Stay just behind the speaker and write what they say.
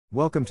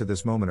Welcome to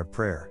this moment of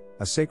prayer,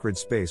 a sacred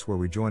space where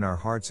we join our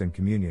hearts in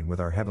communion with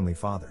our Heavenly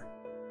Father.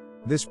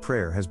 This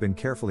prayer has been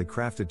carefully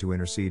crafted to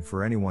intercede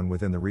for anyone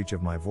within the reach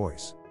of my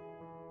voice.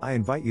 I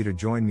invite you to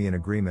join me in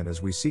agreement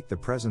as we seek the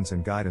presence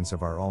and guidance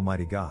of our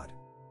Almighty God.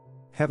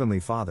 Heavenly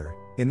Father,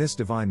 in this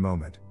divine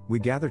moment, we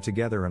gather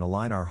together and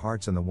align our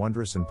hearts in the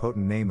wondrous and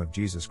potent name of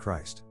Jesus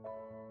Christ.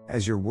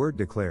 As your word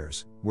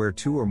declares, where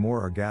two or more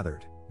are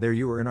gathered, there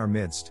you are in our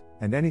midst,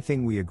 and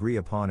anything we agree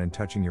upon in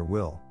touching your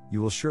will,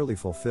 you will surely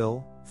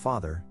fulfill,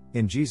 Father,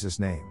 in Jesus'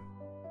 name.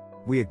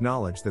 We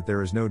acknowledge that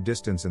there is no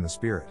distance in the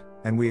Spirit,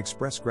 and we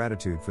express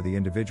gratitude for the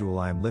individual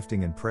I am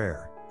lifting in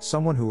prayer,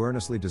 someone who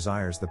earnestly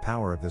desires the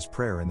power of this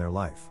prayer in their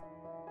life.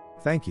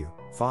 Thank you,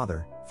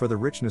 Father, for the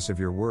richness of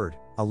your word,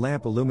 a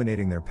lamp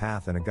illuminating their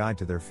path and a guide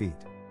to their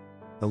feet.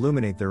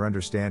 Illuminate their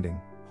understanding,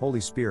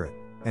 Holy Spirit,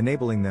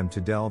 enabling them to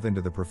delve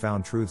into the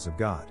profound truths of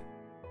God.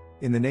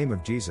 In the name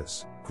of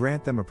Jesus,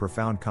 grant them a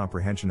profound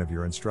comprehension of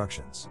your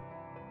instructions.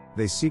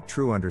 They seek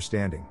true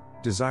understanding,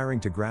 desiring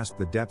to grasp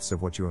the depths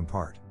of what you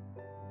impart.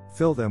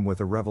 Fill them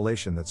with a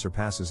revelation that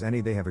surpasses any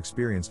they have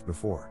experienced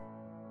before.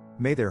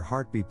 May their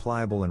heart be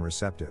pliable and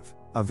receptive,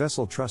 a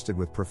vessel trusted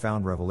with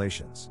profound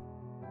revelations.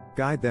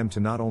 Guide them to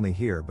not only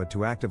hear but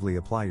to actively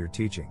apply your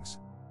teachings.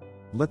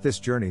 Let this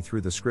journey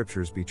through the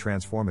scriptures be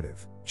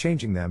transformative,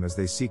 changing them as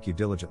they seek you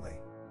diligently.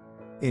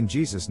 In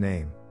Jesus'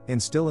 name,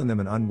 instill in them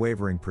an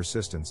unwavering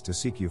persistence to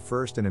seek you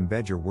first and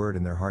embed your word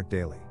in their heart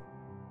daily.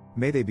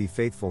 May they be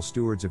faithful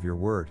stewards of your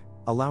word,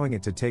 allowing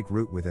it to take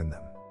root within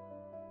them.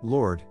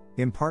 Lord,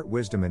 impart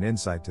wisdom and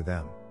insight to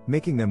them,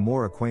 making them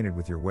more acquainted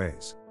with your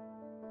ways.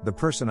 The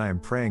person I am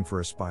praying for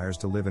aspires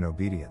to live in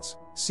obedience,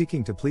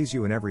 seeking to please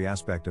you in every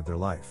aspect of their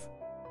life.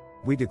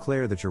 We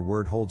declare that your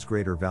word holds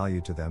greater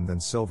value to them than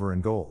silver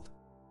and gold.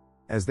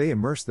 As they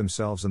immerse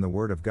themselves in the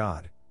word of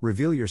God,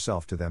 reveal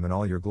yourself to them in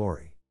all your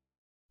glory.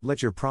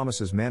 Let your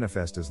promises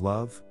manifest as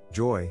love,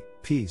 joy,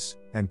 peace,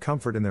 and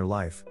comfort in their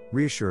life,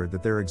 reassured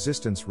that their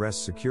existence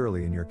rests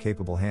securely in your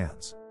capable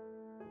hands.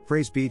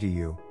 Praise be to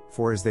you,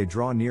 for as they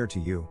draw near to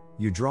you,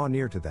 you draw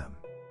near to them.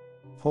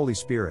 Holy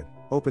Spirit,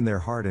 open their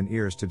heart and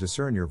ears to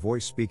discern your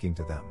voice speaking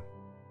to them.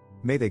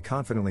 May they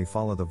confidently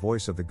follow the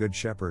voice of the Good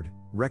Shepherd,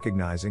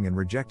 recognizing and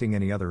rejecting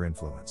any other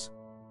influence.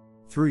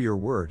 Through your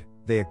word,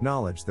 they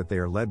acknowledge that they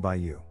are led by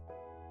you.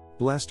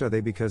 Blessed are they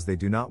because they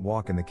do not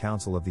walk in the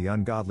counsel of the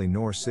ungodly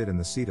nor sit in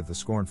the seat of the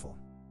scornful.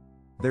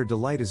 Their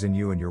delight is in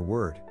you and your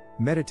word,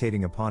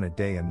 meditating upon it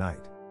day and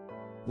night.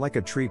 Like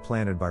a tree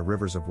planted by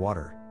rivers of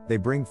water, they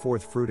bring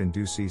forth fruit in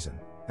due season,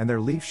 and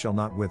their leaf shall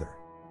not wither.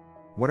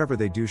 Whatever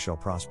they do shall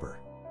prosper.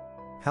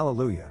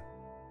 Hallelujah.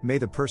 May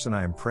the person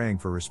I am praying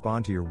for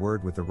respond to your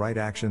word with the right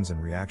actions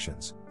and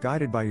reactions,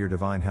 guided by your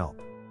divine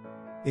help.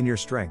 In your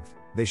strength,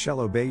 they shall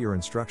obey your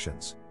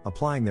instructions,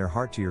 applying their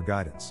heart to your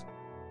guidance.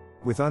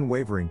 With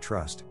unwavering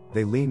trust,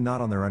 they lean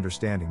not on their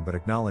understanding but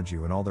acknowledge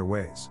you in all their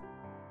ways.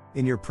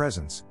 In your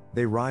presence,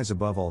 they rise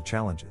above all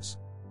challenges.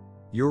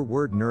 Your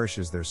word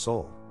nourishes their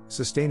soul,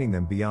 sustaining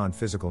them beyond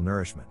physical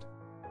nourishment.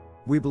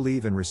 We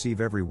believe and receive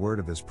every word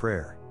of this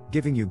prayer,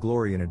 giving you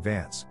glory in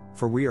advance,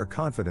 for we are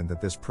confident that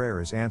this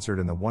prayer is answered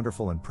in the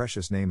wonderful and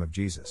precious name of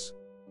Jesus.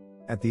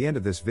 At the end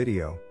of this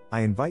video, I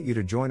invite you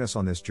to join us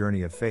on this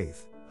journey of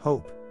faith,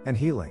 hope, and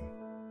healing.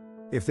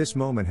 If this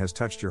moment has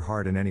touched your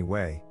heart in any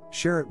way,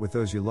 share it with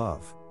those you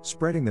love,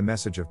 spreading the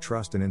message of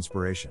trust and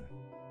inspiration.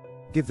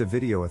 Give the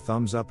video a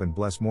thumbs up and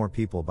bless more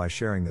people by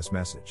sharing this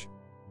message.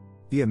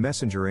 Be a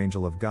messenger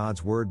angel of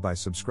God's word by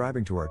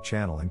subscribing to our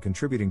channel and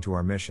contributing to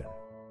our mission.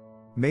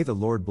 May the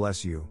Lord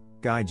bless you,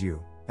 guide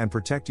you, and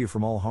protect you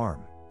from all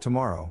harm.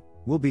 Tomorrow,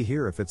 we'll be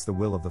here if it's the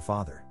will of the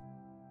Father.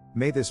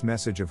 May this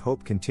message of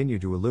hope continue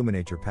to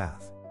illuminate your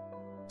path.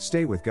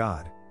 Stay with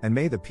God, and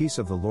may the peace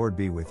of the Lord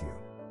be with you.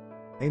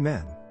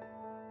 Amen.